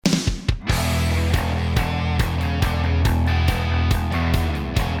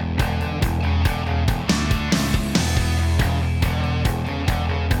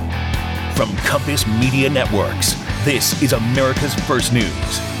Compass Media Networks. This is America's First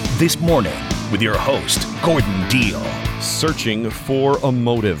News. This morning with your host, Gordon Deal. Searching for a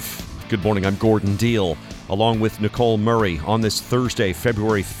motive. Good morning, I'm Gordon Deal, along with Nicole Murray on this Thursday,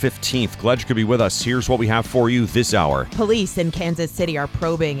 February 15th. Glad you could be with us. Here's what we have for you this hour. Police in Kansas City are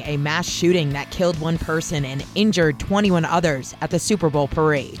probing a mass shooting that killed one person and injured 21 others at the Super Bowl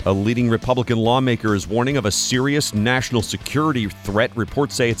parade. A leading Republican lawmaker is warning of a serious national security threat.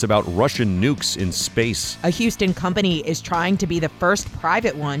 Reports say it's about Russian nukes in space. A Houston company is trying to be the first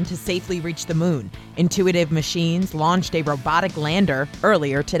private one to safely reach the moon. Intuitive Machines launched a robotic lander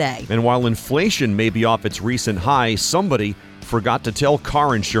earlier today. And while inflation may be off its recent high, somebody forgot to tell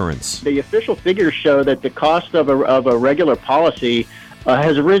car insurance. The official figures show that the cost of a regular policy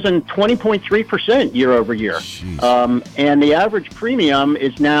has risen 20.3% year over year. And the average premium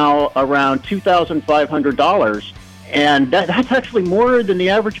is now around $2,500. And that's actually more than the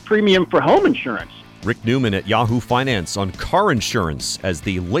average premium for home insurance. Rick Newman at Yahoo Finance on car insurance as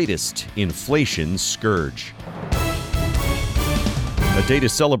the latest inflation scourge. A day to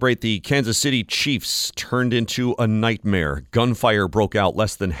celebrate the Kansas City Chiefs turned into a nightmare. Gunfire broke out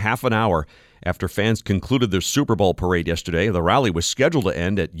less than half an hour after fans concluded their Super Bowl parade yesterday. The rally was scheduled to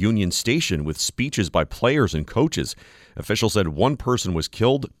end at Union Station with speeches by players and coaches. Officials said one person was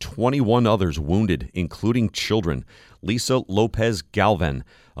killed, 21 others wounded, including children. Lisa Lopez Galvan,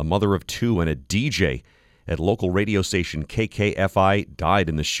 a mother of two and a DJ at local radio station KKFI, died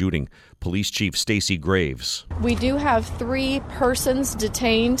in the shooting. Police Chief Stacey Graves. We do have 3 persons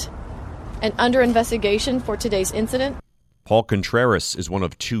detained and under investigation for today's incident. Paul Contreras is one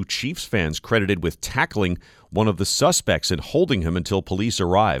of 2 Chiefs fans credited with tackling one of the suspects and holding him until police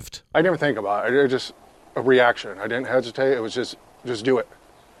arrived. I didn't think about it. It was just a reaction. I didn't hesitate. It was just do it.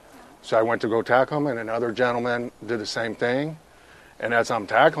 So I went to go tackle him, and another gentleman did the same thing. And as I'm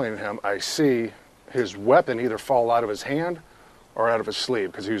tackling him, I see his weapon either fall out of his hand or out of his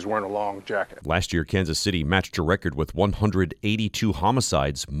sleeve because he was wearing a long jacket. Last year, Kansas City matched a record with 182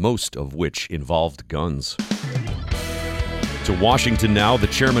 homicides, most of which involved guns. To Washington now, the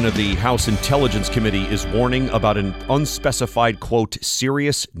chairman of the House Intelligence Committee is warning about an unspecified, quote,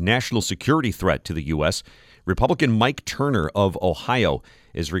 serious national security threat to the U.S. Republican Mike Turner of Ohio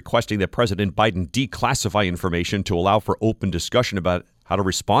is requesting that President Biden declassify information to allow for open discussion about how to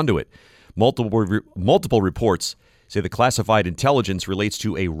respond to it. Multiple reports say the classified intelligence relates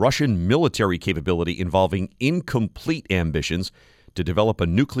to a Russian military capability involving incomplete ambitions to develop a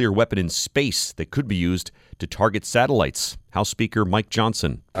nuclear weapon in space that could be used to target satellites. House Speaker Mike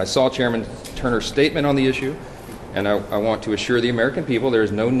Johnson. I saw Chairman Turner's statement on the issue, and I want to assure the American people there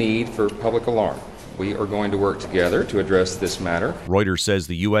is no need for public alarm. We are going to work together to address this matter. Reuters says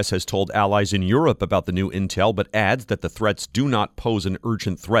the U.S. has told allies in Europe about the new intel, but adds that the threats do not pose an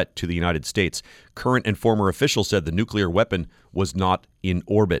urgent threat to the United States. Current and former officials said the nuclear weapon was not in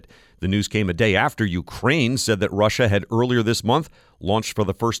orbit. The news came a day after Ukraine said that Russia had earlier this month launched for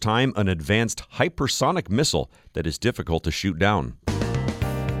the first time an advanced hypersonic missile that is difficult to shoot down.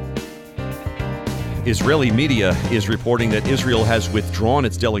 Israeli media is reporting that Israel has withdrawn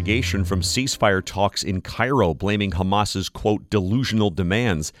its delegation from ceasefire talks in Cairo, blaming Hamas's, quote, delusional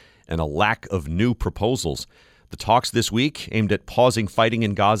demands and a lack of new proposals. The talks this week, aimed at pausing fighting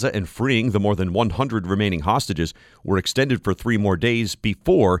in Gaza and freeing the more than 100 remaining hostages, were extended for 3 more days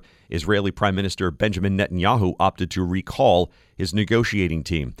before Israeli Prime Minister Benjamin Netanyahu opted to recall his negotiating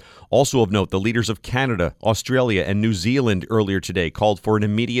team. Also of note, the leaders of Canada, Australia, and New Zealand earlier today called for an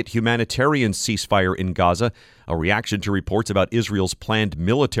immediate humanitarian ceasefire in Gaza, a reaction to reports about Israel's planned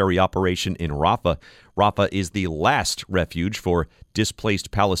military operation in Rafah. Rafah is the last refuge for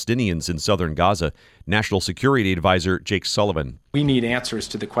displaced Palestinians in southern Gaza. National Security Advisor Jake Sullivan. We need answers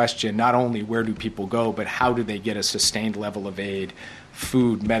to the question, not only where do people go, but how do they get a sustained level of aid,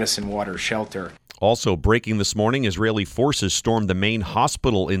 food, medicine, water, shelter. Also breaking this morning, Israeli forces stormed the main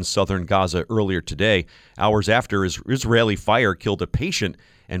hospital in southern Gaza earlier today, hours after Israeli fire killed a patient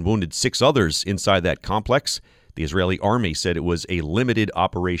and wounded 6 others inside that complex. The Israeli army said it was a limited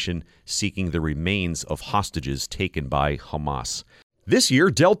operation seeking the remains of hostages taken by Hamas. This year,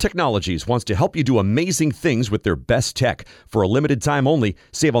 Dell Technologies wants to help you do amazing things with their best tech. For a limited time only,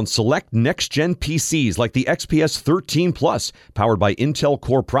 save on select next-gen PCs like the XPS 13 Plus, powered by Intel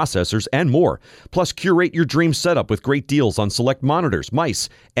Core processors and more. Plus, curate your dream setup with great deals on select monitors, mice,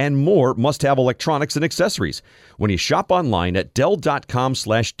 and more must-have electronics and accessories. When you shop online at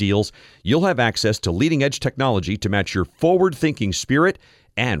Dell.com/deals, you'll have access to leading-edge technology to match your forward-thinking spirit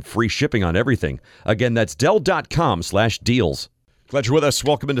and free shipping on everything. Again, that's Dell.com/deals. Glad you're with us.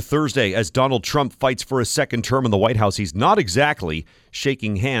 Welcome into Thursday. As Donald Trump fights for a second term in the White House, he's not exactly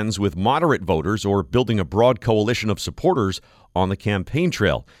shaking hands with moderate voters or building a broad coalition of supporters on the campaign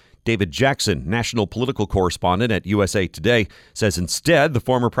trail. David Jackson, national political correspondent at USA Today, says instead the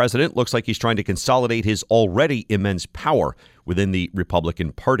former president looks like he's trying to consolidate his already immense power within the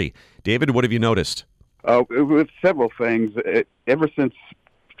Republican Party. David, what have you noticed? With several things. Ever since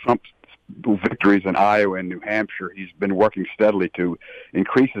Trump's victories in Iowa and New Hampshire, he's been working steadily to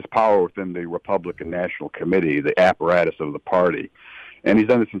increase his power within the Republican National Committee, the apparatus of the party. And he's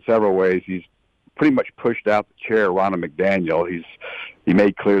done this in several ways. He's pretty much pushed out the chair, Ronna McDaniel. He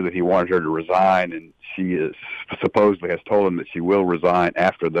made clear that he wanted her to resign, and she supposedly has told him that she will resign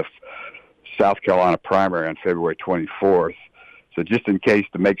after the South Carolina primary on February 24th. So just in case,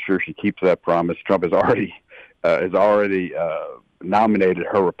 to make sure she keeps that promise, Trump has already nominated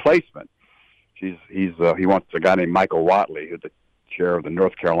her replacement. He wants a guy named Michael Whatley, who's the chair of the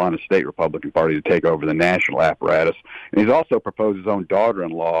North Carolina State Republican Party, to take over the national apparatus. And he's also proposed his own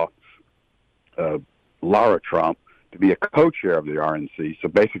daughter-in-law, Lara Trump, to be a co-chair of the RNC. So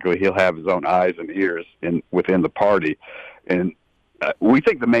basically, he'll have his own eyes and ears within the party. And we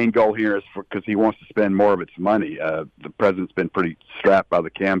think the main goal here is because he wants to spend more of its money. The president's been pretty strapped by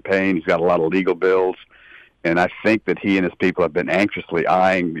the campaign. He's got a lot of legal bills. And I think that he and his people have been anxiously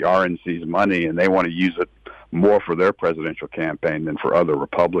eyeing the RNC's money, and they want to use it more for their presidential campaign than for other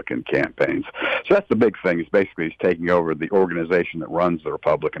Republican campaigns. So that's the big thing, is basically he's taking over the organization that runs the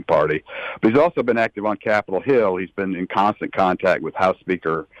Republican Party. But he's also been active on Capitol Hill. He's been in constant contact with House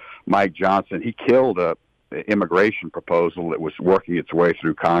Speaker Mike Johnson. He killed an immigration proposal that was working its way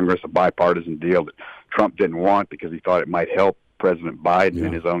through Congress, a bipartisan deal that Trump didn't want because he thought it might help President Biden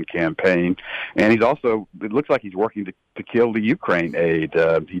in his own campaign. And he's also, it looks like he's working to kill the Ukraine aid.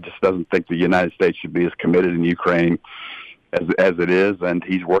 He just doesn't think the United States should be as committed in Ukraine as it is, and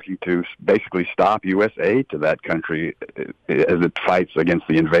he's working to basically stop U.S. aid to that country as it fights against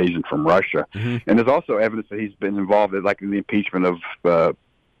the invasion from Russia. Mm-hmm. And there's also evidence that he's been involved in, like, in the impeachment of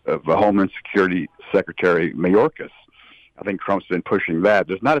Homeland Security Secretary Mayorkas. I think Trump's been pushing that.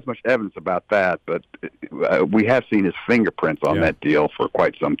 There's not as much evidence about that, but we have seen his fingerprints on that deal for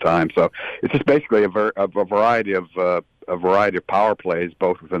quite some time. So it's just basically a variety of power plays,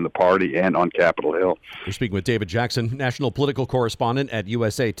 both within the party and on Capitol Hill. We're speaking with David Jackson, national political correspondent at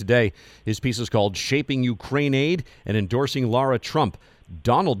USA Today. His piece is called "Shaping Ukraine Aid and Endorsing Lara Trump.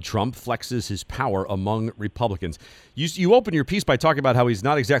 Donald Trump flexes his power among Republicans." You open your piece by talking about how he's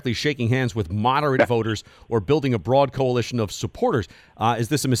not exactly shaking hands with moderate voters or building a broad coalition of supporters. Is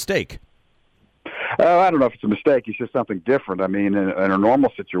this a mistake? I don't know if it's a mistake. It's just something different. I mean, in a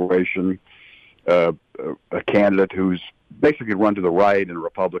normal situation, a candidate who's basically run to the right and a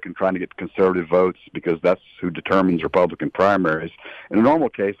Republican trying to get conservative votes, because that's who determines Republican primaries. In a normal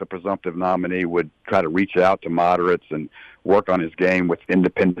case, a presumptive nominee would try to reach out to moderates and work on his game with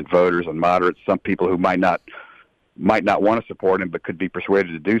independent voters and moderates, some people who might not want to support him but could be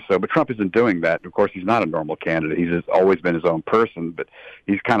persuaded to do so. But Trump isn't doing that. Of course, he's not a normal candidate. He's always been his own person, but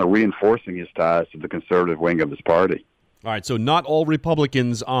he's kind of reinforcing his ties to the conservative wing of his party. All right, so not all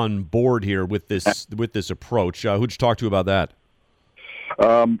Republicans on board here with this approach. Who'd you talk to about that?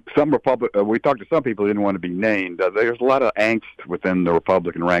 We talked to some people who didn't want to be named. There's a lot of angst within the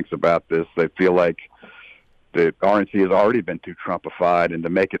Republican ranks about this. They feel like the RNC has already been too Trumpified, and to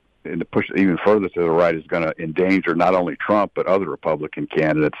make it and to push it even further to the right is going to endanger not only Trump but other Republican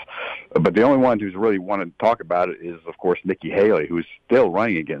candidates. But the only one who's really wanted to talk about it is, of course, Nikki Haley, who's still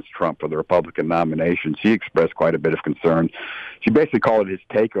running against Trump for the Republican nomination. She expressed quite a bit of concern. She basically called it his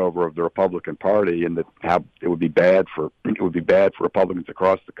takeover of the Republican Party, and that how it would be bad for Republicans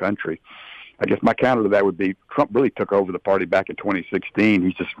across the country. I guess my counter to that would be Trump really took over the party back in 2016.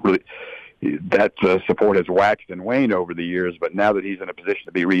 He's just really that support has waxed and waned over the years, but now that he's in a position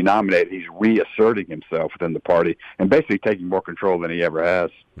to be renominated, he's reasserting himself within the party and basically taking more control than he ever has.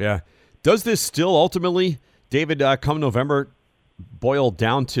 Yeah. Does this still ultimately, David, come November, boil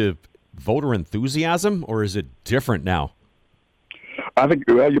down to voter enthusiasm, or is it different now? I think,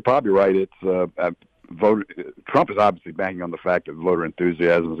 well, you're probably right. It's Trump is obviously banking on the fact that voter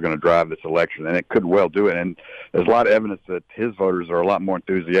enthusiasm is going to drive this election, and it could well do it. And there's a lot of evidence that his voters are a lot more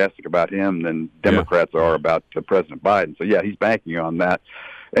enthusiastic about him than Democrats are about President Biden. So, yeah, he's banking on that.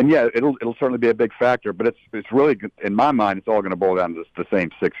 And, yeah, it'll certainly be a big factor, but it's really, in my mind, it's all going to boil down to the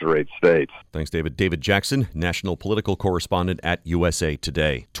same 6 or 8 states. Thanks, David. David Jackson, national political correspondent at USA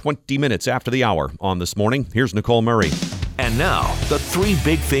Today. 20 minutes after the hour on This Morning, here's Nicole Murray. And now, the 3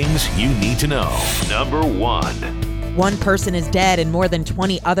 big things you need to know. Number 1. One person is dead and more than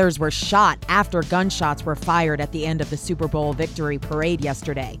 20 others were shot after gunshots were fired at the end of the Super Bowl victory parade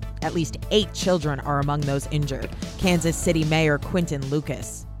yesterday. At least 8 children are among those injured. Kansas City Mayor Quinton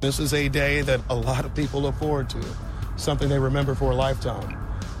Lucas. This is a day that a lot of people look forward to, something they remember for a lifetime.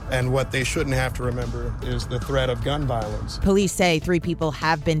 And what they shouldn't have to remember is the threat of gun violence. Police say 3 people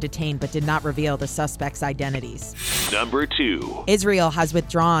have been detained but did not reveal the suspects' identities. Number 2. Israel has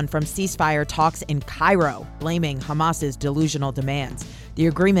withdrawn from ceasefire talks in Cairo, blaming Hamas's delusional demands. The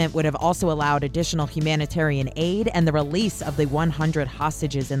agreement would have also allowed additional humanitarian aid and the release of the 100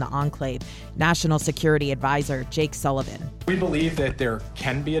 hostages in the enclave. National Security Advisor Jake Sullivan. We believe that there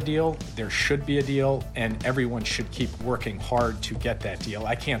can be a deal, there should be a deal, and everyone should keep working hard to get that deal.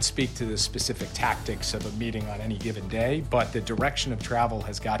 I can't speak to the specific tactics of a meeting on any given day, but the direction of travel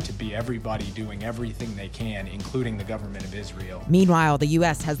has got to be everybody doing everything they can, including the government of Israel. Meanwhile, the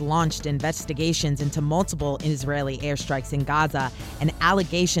U.S. has launched investigations into multiple Israeli airstrikes in Gaza and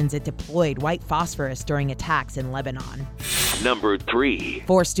allegations it deployed white phosphorus during attacks in Lebanon. Number 3.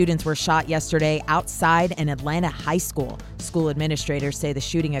 4 students were shot yesterday outside an Atlanta high school. School administrators say the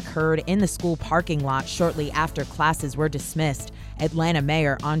shooting occurred in the school parking lot shortly after classes were dismissed. Atlanta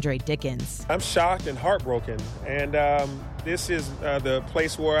Mayor Andre Dickens. I'm shocked and heartbroken, and this is the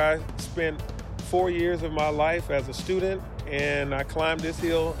place where I spent 4 years of my life as a student, and I climbed this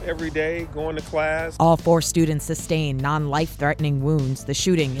hill every day going to class. All 4 students sustained non-life-threatening wounds. The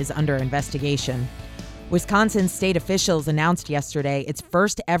shooting is under investigation. Wisconsin state officials announced yesterday its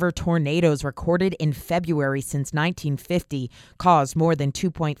first ever tornadoes recorded in February since 1950 caused more than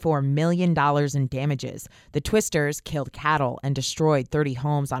 $2.4 million in damages. The twisters killed cattle and destroyed 30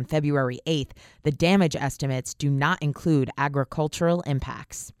 homes on February 8th. The damage estimates do not include agricultural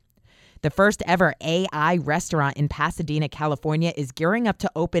impacts. The first ever AI restaurant in Pasadena, California is gearing up to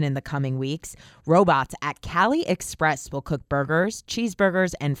open in the coming weeks. Robots at Cali Express will cook burgers,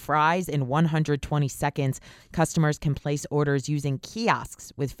 cheeseburgers, and fries in 120 seconds. Customers can place orders using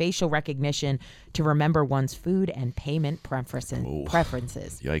kiosks with facial recognition to remember one's food and payment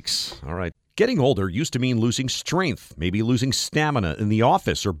preferences. Yikes. All right. Getting older used to mean losing strength, maybe losing stamina in the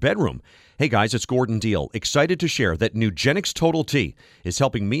office or bedroom. Hey guys, it's Gordon Deal. Excited to share that Nugenix Total T is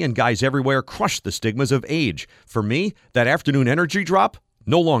helping me and guys everywhere crush the stigmas of age. For me, that afternoon energy drop,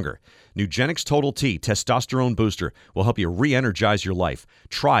 no longer. Nugenix Total T Testosterone Booster will help you re-energize your life.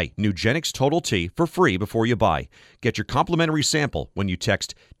 Try Nugenix Total T for free before you buy. Get your complimentary sample when you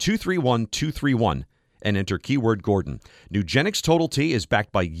text 231231 and enter keyword Gordon. Nugenix Total T is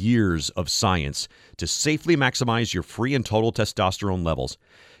backed by years of science to safely maximize your free and total testosterone levels.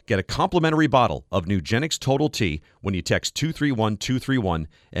 Get a complimentary bottle of Nugenix Total T when you text 231231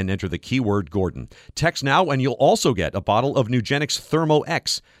 and enter the keyword Gordon. Text now and you'll also get a bottle of Nugenix Thermo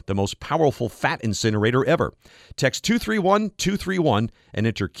X, the most powerful fat incinerator ever. Text 231231 and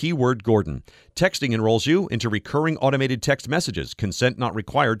enter keyword Gordon. Texting enrolls you into recurring automated text messages. Consent not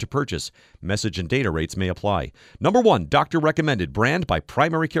required to purchase. Message and data rates may apply. Number 1, doctor recommended brand by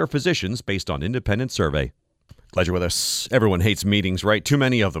primary care physicians based on independent survey. Glad you're with us. Everyone hates meetings, right? Too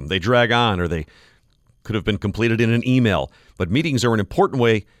many of them. They drag on, or they could have been completed in an email. But meetings are an important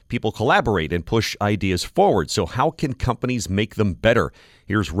way people collaborate and push ideas forward. So how can companies make them better?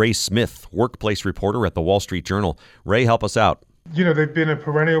 Here's Ray Smith, workplace reporter at the Wall Street Journal. Ray, help us out. You know, they've been a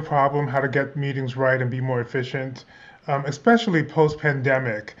perennial problem, how to get meetings right and be more efficient, especially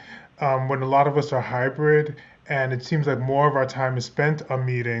post-pandemic, when a lot of us are hybrid, and it seems like more of our time is spent on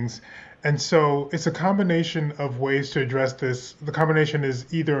meetings. And so it's a combination of ways to address this. The combination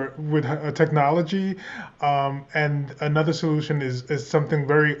is either with a technology, and another solution is something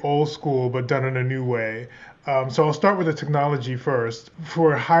very old school but done in a new way. So I'll start with the technology first.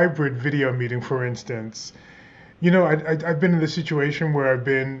 For a hybrid video meeting, for instance, you know, I've been in the situation where I've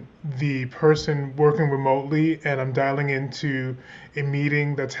been the person working remotely and I'm dialing into a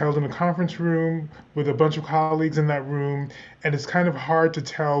meeting that's held in a conference room with a bunch of colleagues in that room. And it's kind of hard to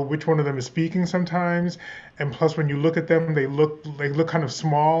tell which one of them is speaking sometimes. And plus, when you look at them, they look kind of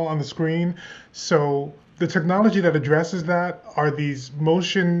small on the screen. So the technology that addresses that are these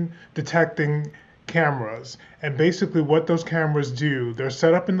motion detecting cameras. And basically what those cameras do, they're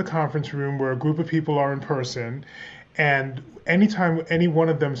set up in the conference room where a group of people are in person, and anytime any one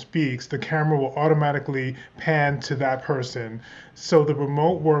of them speaks, the camera will automatically pan to that person. So the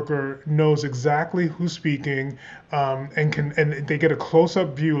remote worker knows exactly who's speaking, and they get a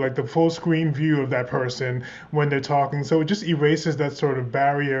close-up view, like the full screen view of that person when they're talking. So it just erases that sort of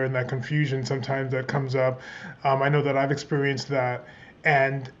barrier and that confusion sometimes that comes up. I know that I've experienced that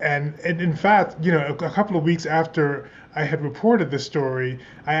And in fact, a couple of weeks after I had reported this story,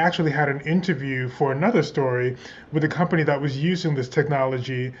 I actually had an interview for another story with a company that was using this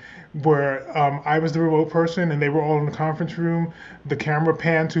technology where I was the remote person and they were all in the conference room. The camera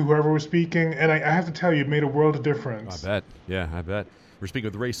panned to whoever was speaking. And I have to tell you, it made a world of difference. I bet. Yeah, I bet. We're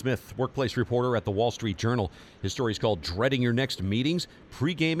speaking with Ray Smith, workplace reporter at the Wall Street Journal. His story is called Dreading Your Next Meetings,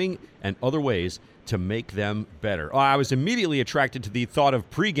 Pre-Gaming, and Other Ways to Make Them Better. I was immediately attracted to the thought of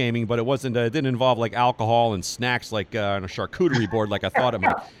pre-gaming, but it didn't involve like alcohol and snacks like on a charcuterie board like I thought it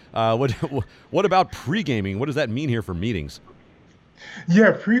might. What about pre-gaming? What does that mean here for meetings?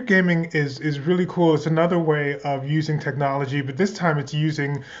 Yeah, pre-gaming is really cool. It's another way of using technology, but this time it's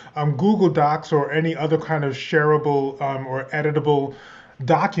using Google Docs or any other kind of shareable or editable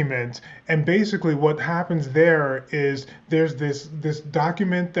document. And basically what happens there is there's this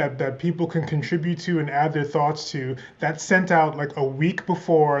document that people can contribute to and add their thoughts to that's sent out like a week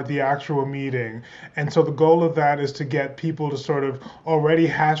before the actual meeting. And so the goal of that is to get people to sort of already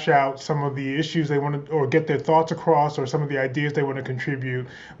hash out some of the issues they want to, or get their thoughts across, or some of the ideas they want to contribute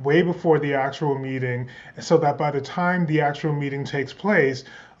way before the actual meeting, so that by the time the actual meeting takes place,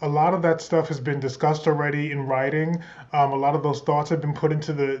 a lot of that stuff has been discussed already in writing. A lot of those thoughts have been put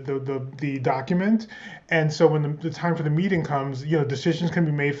into the document. And so when the time for the meeting comes, decisions can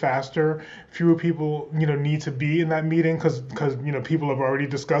be made faster. Fewer people, need to be in that meeting because people have already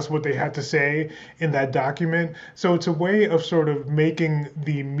discussed what they had to say in that document. So it's a way of sort of making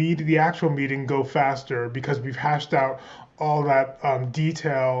the actual meeting go faster because we've hashed out all that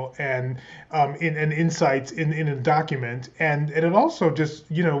detail and insights in a document. And it also just,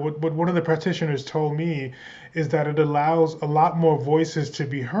 what one of the practitioners told me is that it allows a lot more voices to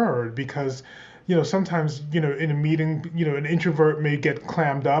be heard because, sometimes, in a meeting, an introvert may get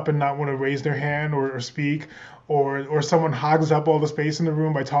clammed up and not want to raise their hand or speak, or someone hogs up all the space in the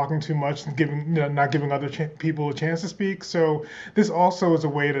room by talking too much and not giving other people a chance to speak. So this also is a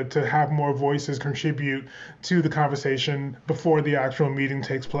way to have more voices contribute to the conversation before the actual meeting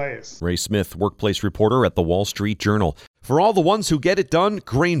takes place. Ray Smith, workplace reporter at the Wall Street Journal. For all the ones who get it done,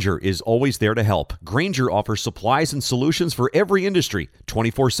 Grainger is always there to help. Grainger offers supplies and solutions for every industry,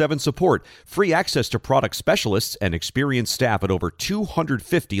 24/7 support, free access to product specialists, and experienced staff at over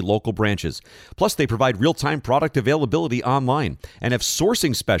 250 local branches. Plus, they provide real-time product availability online and have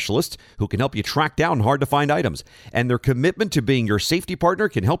sourcing specialists who can help you track down hard-to-find items. And their commitment to being your safety partner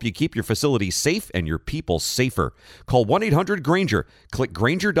can help you keep your facility safe and your people safer. Call 1-800-GRAINGER, click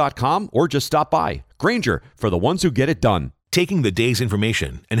Grainger.com, or just stop by. Grainger, for the ones who get it done. Taking the day's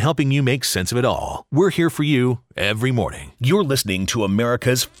information and helping you make sense of it all. We're here for you every morning. You're listening to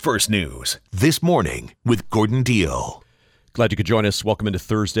America's First News. This Morning with Gordon Deal. Glad you could join us. Welcome into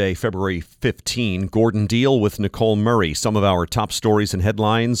Thursday, February 15. Gordon Deal with Nicole Murray. Some of our top stories and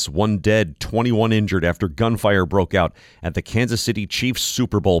headlines. 1 dead, 21 injured after gunfire broke out at the Kansas City Chiefs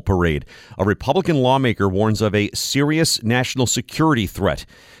Super Bowl parade. A Republican lawmaker warns of a serious national security threat.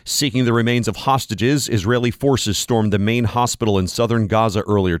 Seeking the remains of hostages, Israeli forces stormed the main hospital in southern Gaza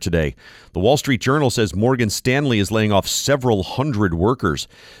earlier today. The Wall Street Journal says Morgan Stanley is laying off several hundred workers.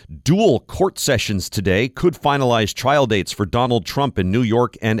 Dual court sessions today could finalize trial dates for Donald Trump in New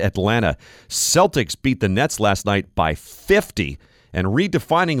York and Atlanta. Celtics beat the Nets last night by 50, and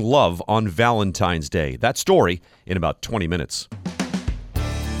redefining love on Valentine's Day. That story in about 20 minutes.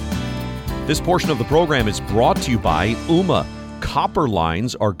 This portion of the program is brought to you by Ooma. Copper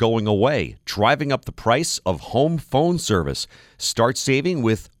lines are going away, driving up the price of home phone service. Start saving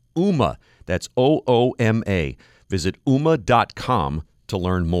with Ooma. That's OOMA. Visit Ooma.com to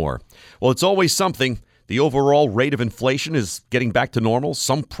learn more. Well, it's always something. The overall rate of inflation is getting back to normal.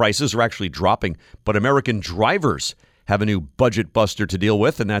 Some prices are actually dropping, but American drivers have a new budget buster to deal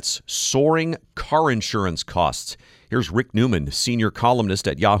with, and that's soaring car insurance costs. Here's Rick Newman, senior columnist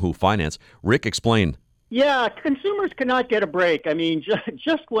at Yahoo Finance. Rick, explain. Yeah, consumers cannot get a break. I mean,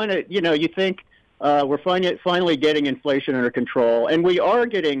 just when you think we're finally getting inflation under control, and we are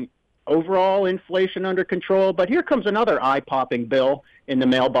getting overall inflation under control, but here comes another eye-popping bill in the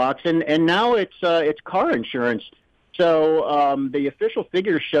mailbox, and now it's car insurance. So the official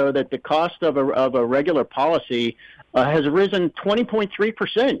figures show that the cost of a regular policy has risen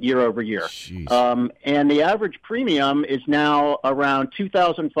 20.3% year over year, and the average premium is now around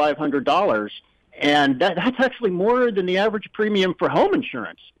 $2,500. And that's actually more than the average premium for home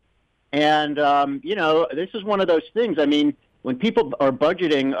insurance. And, this is one of those things. I mean, when people are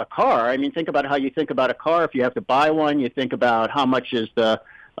budgeting a car, I mean, think about how you think about a car. If you have to buy one, you think about how much is the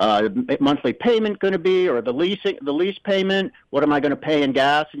monthly payment going to be, or the lease payment. What am I going to pay in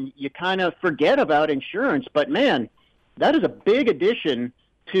gas? And you kind of forget about insurance. But, man, that is a big addition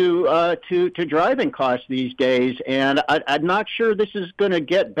to driving costs these days, and I'm not sure this is going to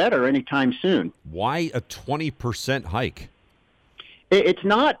get better anytime soon. Why a 20% hike? It's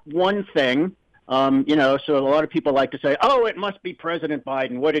not one thing. So a lot of people like to say, oh, it must be President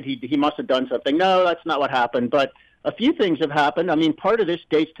Biden. What did he must have done something. No, that's not what happened. But a few things have happened. I mean, part of this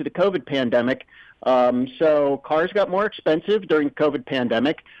dates to the COVID pandemic. So cars got more expensive during the COVID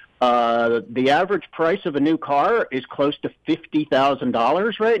pandemic. The average price of a new car is close to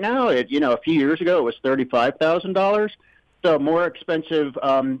 $50,000 right now. A few years ago, it was $35,000. So more expensive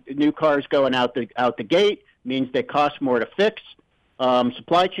new cars going out the gate means they cost more to fix.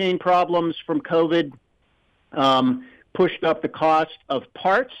 Supply chain problems from COVID pushed up the cost of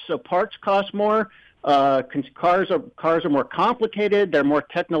parts, so parts cost more. Cars are more complicated; they're more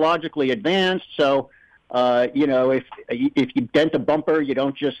technologically advanced. So, if you dent a bumper, you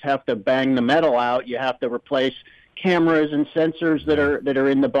don't just have to bang the metal out; you have to replace cameras and sensors that are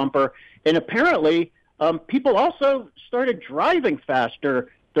in the bumper. And apparently, people also started driving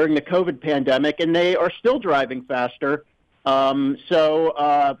faster during the COVID pandemic, and they are still driving faster.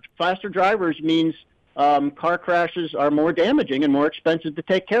 Faster drivers means car crashes are more damaging and more expensive to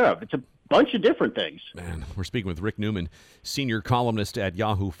take care of. It's a bunch of different things. Man, we're speaking with Rick Newman, senior columnist at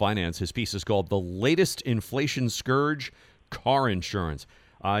Yahoo Finance. His piece is called "The Latest Inflation Scourge: Car Insurance."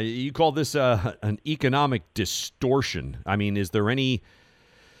 You call this an economic distortion. I mean, is there any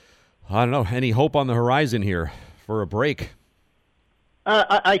hope on the horizon here for a break?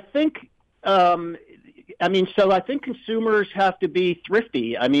 I think consumers have to be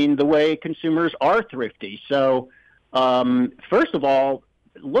thrifty. I mean, the way consumers are thrifty. So, first of all,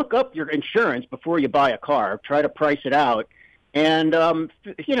 look up your insurance before you buy a car. Try to price it out. And,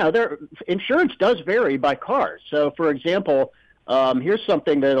 insurance does vary by cars. So, for example, here's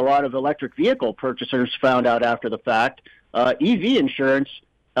something that a lot of electric vehicle purchasers found out after the fact. EV insurance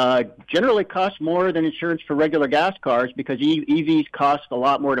generally costs more than insurance for regular gas cars because EVs cost a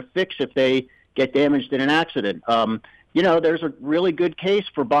lot more to fix if they get damaged in an accident. There's a really good case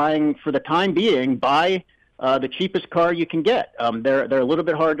for buying, for the time being, buy the cheapest car you can get. They're a little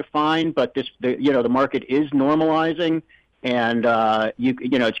bit hard to find, but the market is normalizing, and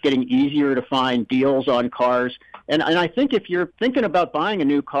it's getting easier to find deals on cars. And I think if you're thinking about buying a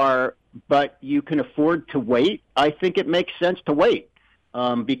new car, but you can afford to wait, I think it makes sense to wait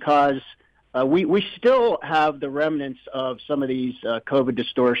because we still have the remnants of some of these COVID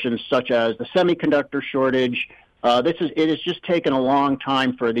distortions, such as the semiconductor shortage. It has just taken a long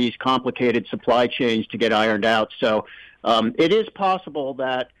time for these complicated supply chains to get ironed out. So it is possible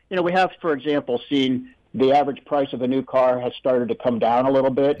that, we have, for example, seen the average price of a new car has started to come down a little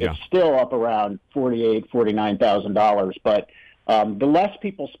bit. Yeah. It's still up around $48,000, $49,000. But the less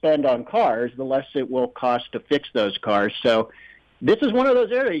people spend on cars, the less it will cost to fix those cars. So this is one of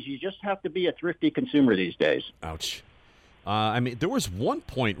those areas you just have to be a thrifty consumer these days. Ouch. There was one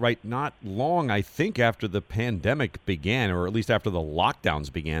point, not long, I think, after the pandemic began, or at least after the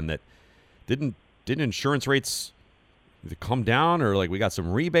lockdowns began, that didn't insurance rates either come down or we got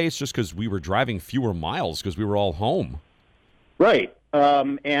some rebates just because we were driving fewer miles because we were all home. Right.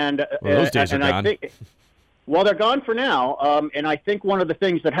 Those days are gone. I think, they're gone for now. And I think one of the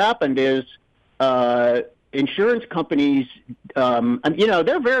things that happened is insurance companies,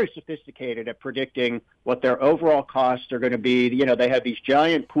 they're very sophisticated at predicting what their overall costs are going to be. They have these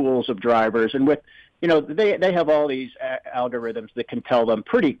giant pools of drivers, and they have all these algorithms that can tell them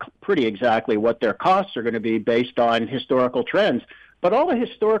pretty exactly what their costs are going to be based on historical trends. But all the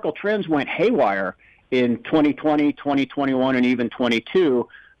historical trends went haywire in 2020, 2021, and even 22.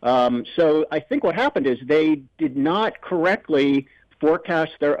 So I think what happened is they did not correctly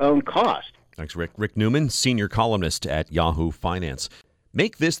forecast their own cost. Thanks, Rick. Rick Newman, senior columnist at Yahoo Finance.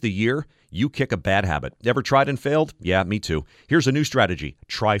 Make this the year you kick a bad habit. Ever tried and failed? Yeah, me too. Here's a new strategy.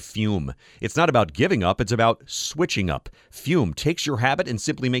 Try Fume. It's not about giving up. It's about switching up. Fume takes your habit and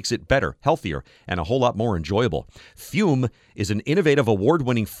simply makes it better, healthier, and a whole lot more enjoyable. Fume is an innovative,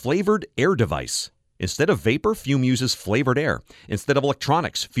 award-winning flavored air device. Instead of vapor, Fume uses flavored air. Instead of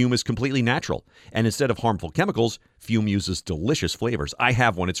electronics, Fume is completely natural. And instead of harmful chemicals, Fume uses delicious flavors. I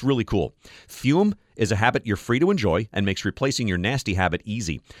have one. It's really cool. Fume is a habit you're free to enjoy and makes replacing your nasty habit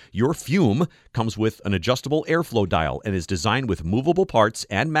easy. Your Fume comes with an adjustable airflow dial and is designed with movable parts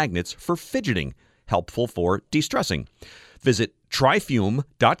and magnets for fidgeting, helpful for de-stressing. Visit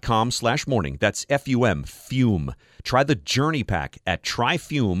tryfume.com/morning. That's F-U-M, Fume. Try the Journey Pack at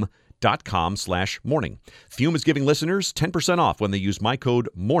tryfume.com/morning. Fume is giving listeners 10% off when they use my code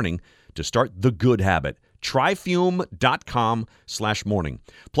MORNING to start the good habit. Tryfume.com/morning.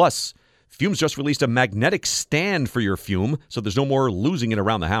 Plus, Fume's just released a magnetic stand for your Fume, so there's no more losing it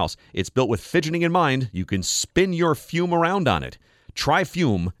around the house. It's built with fidgeting in mind. You can spin your Fume around on it. Try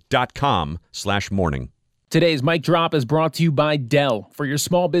Fume.com/morning. Today's Mic Drop is brought to you by Dell. For your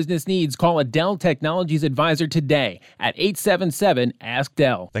small business needs, call a Dell Technologies advisor today at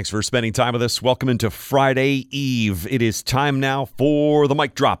 877-ASK-DELL. Thanks for spending time with us. Welcome into Friday Eve. It is time now for the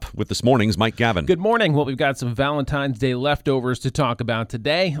Mic Drop with this morning's Mike Gavin. Good morning. Well, we've got some Valentine's Day leftovers to talk about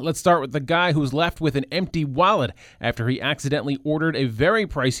today. Let's start with the guy who's left with an empty wallet after he accidentally ordered a very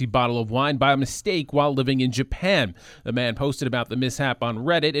pricey bottle of wine by mistake while living in Japan. The man posted about the mishap on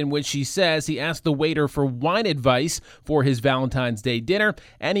Reddit, in which he says he asked the waiter for wine advice for his Valentine's Day dinner,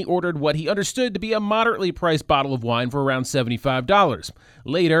 and he ordered what he understood to be a moderately priced bottle of wine for around $75.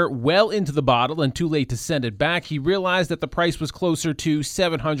 Later, well into the bottle and too late to send it back, he realized that the price was closer to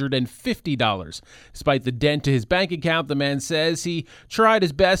 $750. Despite the dent to his bank account, the man says he tried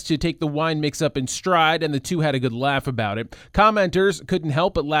his best to take the wine mix-up in stride, and the two had a good laugh about it. Commenters couldn't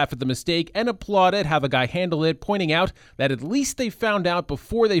help but laugh at the mistake and applauded how the guy handled it, pointing out that at least they found out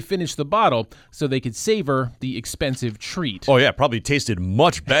before they finished the bottle so they could savor the expensive treat. Oh, yeah, probably tasted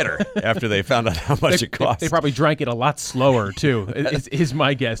much better after they found out how much it cost. They probably drank it a lot slower, too, is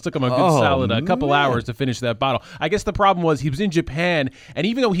my guess. Took him a good solid couple hours to finish that bottle. I guess the problem was he was in Japan, and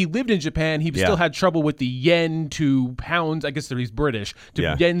even though he lived in Japan, he still had trouble with the yen to pounds. I guess he's British. To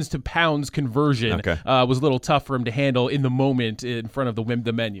yens to pounds conversion was a little tough for him to handle in the moment in front of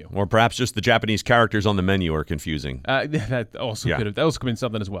the menu. Or perhaps just the Japanese characters on the menu are confusing. That also could have been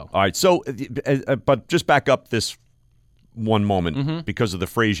something as well. All right, so, but just back up this one moment because of the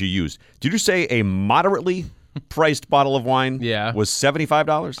phrase you used. Did you say a moderately priced bottle of wine was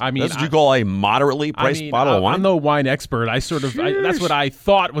 $75? I mean, that's what you call a moderately priced bottle of wine? I'm no wine expert. That's what I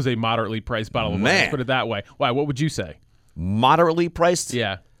thought was a moderately priced bottle of wine. Let's put it that way. Why? What would you say? Moderately priced?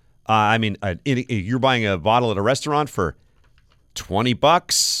 Yeah. I mean, you're buying a bottle at a restaurant for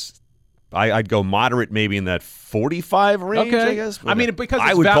 $20. I'd go moderate, maybe in that 45 range, I guess. I mean, because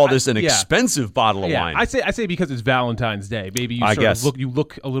I would call this an expensive bottle of wine. I say because it's Valentine's Day. Maybe you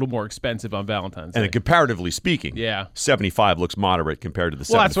look a little more expensive on Valentine's Day. And comparatively speaking, 75 looks moderate compared to the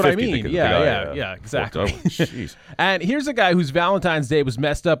 750. Well, that's what I mean. Yeah, exactly. Jeez. And here's a guy whose Valentine's Day was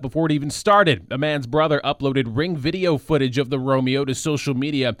messed up before it even started. A man's brother uploaded Ring video footage of the Romeo to social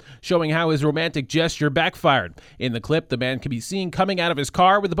media, showing how his romantic gesture backfired. In the clip, the man can be seen coming out of his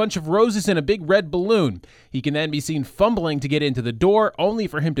car with a bunch of roses and a big red balloon. He can then be seen fumbling to get into the door, only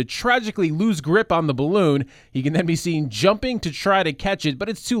for him to tragically lose grip on the balloon. He can then be seen jumping to try to catch it, but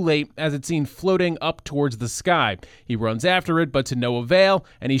it's too late, as it's seen floating up towards the sky. He runs after it, but to no avail,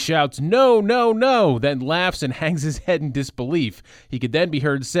 and he shouts, "No, no, no," then laughs and hangs his head in disbelief. He could then be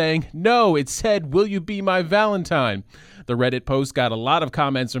heard saying, "No, it said, 'Will you be my Valentine?'" The Reddit post got a lot of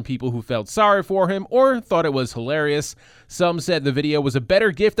comments from people who felt sorry for him or thought it was hilarious. Some said the video was a better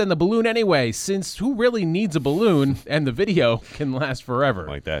gift than the balloon anyway, since who really needs a balloon, and the video can last forever.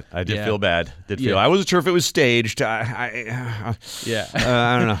 Like that. I did feel bad. I wasn't sure if it was staged. I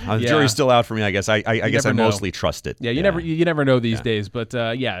don't know. The jury's still out for me, I guess. I guess I mostly trust it. Yeah, you never know these days, but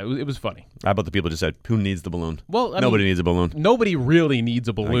it was funny. How about the people just said, who needs the balloon? Well, nobody needs a balloon. Nobody really needs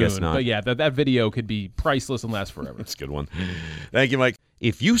a balloon. I guess not. But yeah, that video could be priceless and last forever. That's a good one. Thank you, Mike.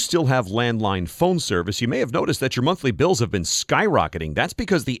 If you still have landline phone service, you may have noticed that your monthly bills have been skyrocketing. That's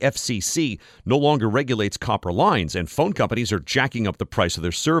because the FCC no longer regulates copper lines, and phone companies are jacking up the price of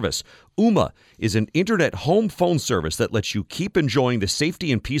their service. Ooma is an internet home phone service that lets you keep enjoying the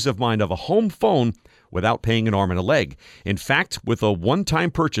safety and peace of mind of a home phone without paying an arm and a leg. In fact, with a one-time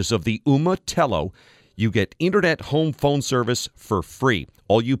purchase of the Ooma Tello, you get internet home phone service for free.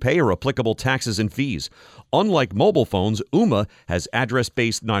 All you pay are applicable taxes and fees. Unlike mobile phones, Ooma has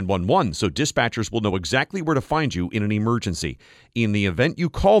address-based 911, so dispatchers will know exactly where to find you in an emergency. In the event you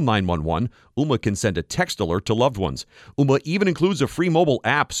call 911, Ooma can send a text alert to loved ones. Ooma even includes a free mobile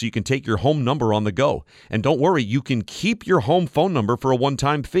app so you can take your home number on the go. And don't worry, you can keep your home phone number for a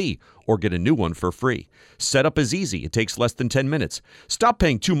one-time fee or get a new one for free. Setup is easy. It takes less than 10 minutes. Stop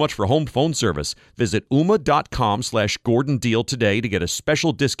paying too much for home phone service. Visit ooma.com/Gordon Deal today to get a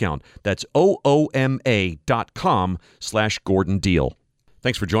special discount. That's ooma.com/Gordon Deal.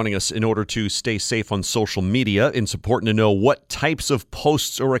 Thanks for joining us. In order to stay safe on social media, it's important to know what types of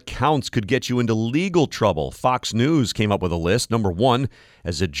posts or accounts could get you into legal trouble. Fox News came up with a list. Number one,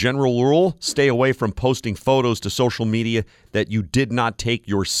 as a general rule, stay away from posting photos to social media that you did not take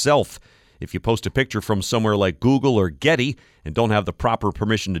yourself. If you post a picture from somewhere like Google or Getty and don't have the proper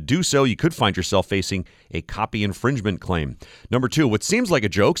permission to do so, you could find yourself facing a copy infringement claim. Number two, what seems like a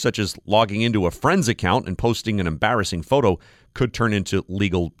joke, such as logging into a friend's account and posting an embarrassing photo, could turn into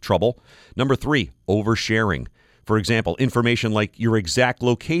legal trouble. Number 3, oversharing. For example, information like your exact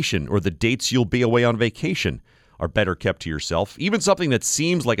location or the dates you'll be away on vacation are better kept to yourself. Even something that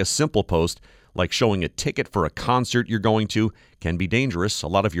seems like a simple post, like showing a ticket for a concert you're going to, can be dangerous. A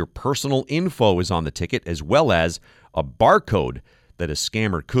lot of your personal info is on the ticket, as well as a barcode that a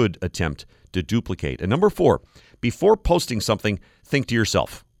scammer could attempt to duplicate. And number 4, before posting something, think to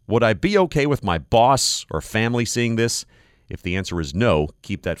yourself, would I be okay with my boss or family seeing this? If the answer is no,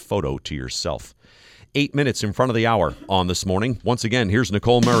 keep that photo to yourself. 8 minutes in front of the hour on This Morning. Once again, here's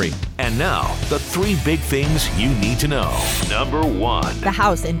Nicole Murray. And now, the 3 big things you need to know. Number 1. The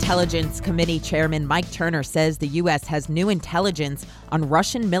House Intelligence Committee Chairman Mike Turner says the U.S. has new intelligence on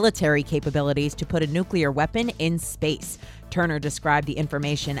Russian military capabilities to put a nuclear weapon in space. Turner described the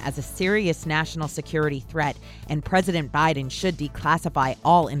information as a serious national security threat, and President Biden should declassify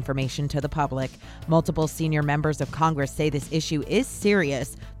all information to the public. Multiple senior members of Congress say this issue is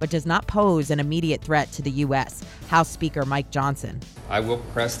serious, but does not pose an immediate threat to the U.S. House Speaker Mike Johnson. I will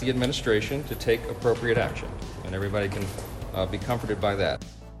press the administration to take appropriate action, and everybody can be comforted by that.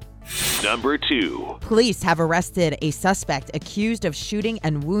 Number 2. Police have arrested a suspect accused of shooting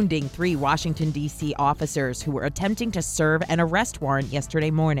and wounding 3 Washington, D.C. officers who were attempting to serve an arrest warrant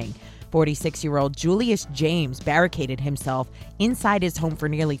yesterday morning. 46-year-old Julius James barricaded himself inside his home for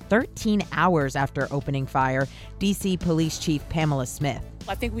nearly 13 hours after opening fire, D.C. Police Chief Pamela Smith.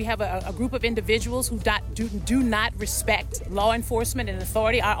 I think we have a group of individuals who do not respect law enforcement and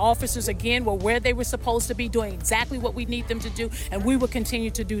authority. Our officers, again, were where they were supposed to be, doing exactly what we need them to do, and we will continue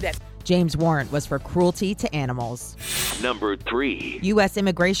to do that. James' warrant was for cruelty to animals. Number 3. U.S.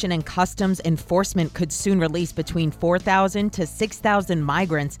 Immigration and Customs Enforcement could soon release between 4,000 to 6,000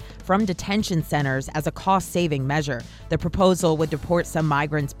 migrants from detention centers as a cost-saving measure. The proposal would deport some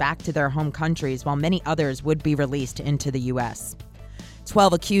migrants back to their home countries, while many others would be released into the U.S.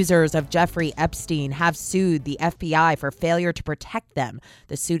 12 accusers of Jeffrey Epstein have sued the FBI for failure to protect them.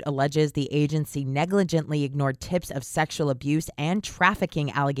 The suit alleges the agency negligently ignored tips of sexual abuse and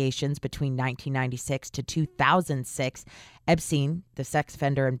trafficking allegations between 1996 to 2006. Epstein, the sex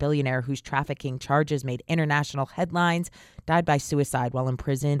offender and billionaire whose trafficking charges made international headlines, died by suicide while in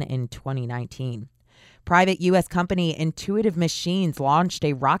prison in 2019. Private U.S. company Intuitive Machines launched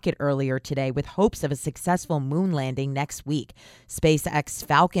a rocket earlier today with hopes of a successful moon landing next week. SpaceX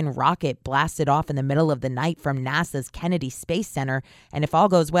Falcon rocket blasted off in the middle of the night from NASA's Kennedy Space Center, and if all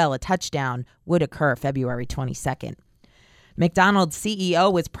goes well, a touchdown would occur February 22nd. McDonald's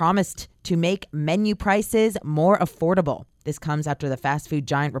CEO was promised to make menu prices more affordable. This comes after the fast food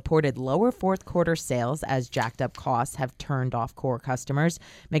giant reported lower fourth quarter sales as jacked up costs have turned off core customers.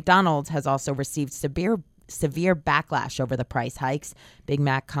 McDonald's has also received severe backlash over the price hikes. Big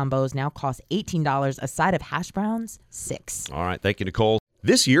Mac combos now cost $18, a side of hash browns, $6. All right. Thank you, Nicole.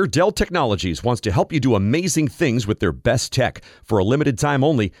 This year, Dell Technologies wants to help you do amazing things with their best tech. For a limited time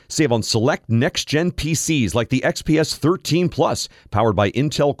only, save on select next-gen PCs like the XPS 13 Plus, powered by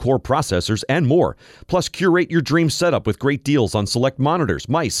Intel Core processors and more. Plus, curate your dream setup with great deals on select monitors,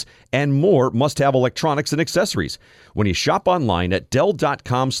 mice, and more must-have electronics and accessories. When you shop online at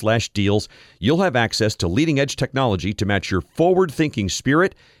Dell.com/deals, you'll have access to leading-edge technology to match your forward-thinking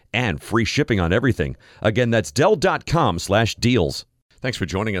spirit and free shipping on everything. Again, that's Dell.com/deals. Thanks for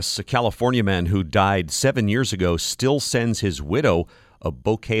joining us. A California man who died 7 years ago still sends his widow a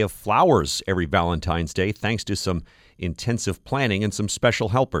bouquet of flowers every Valentine's Day, thanks to some intensive planning and some special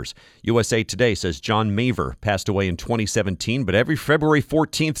helpers. USA Today says John Maver passed away in 2017, but every February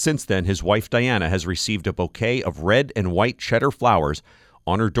 14th since then, his wife Diana has received a bouquet of red and white cheddar flowers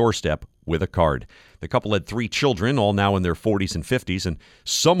on her doorstep with a card. The couple had 3 children, all now in their 40s and 50s, and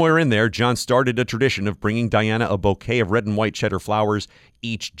somewhere in there, John started a tradition of bringing Diana a bouquet of red and white cheddar flowers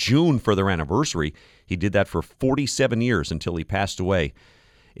each June for their anniversary. He did that for 47 years until he passed away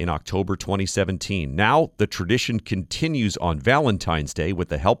in October 2017. Now, the tradition continues on Valentine's Day with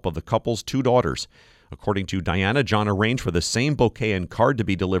the help of the couple's 2 daughters. According to Diana, John arranged for the same bouquet and card to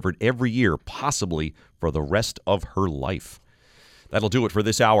be delivered every year, possibly for the rest of her life. That'll do it for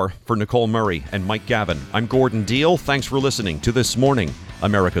this hour. For Nicole Murray and Mike Gavin, I'm Gordon Deal. Thanks for listening to This Morning,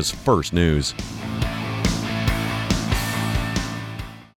 America's First News.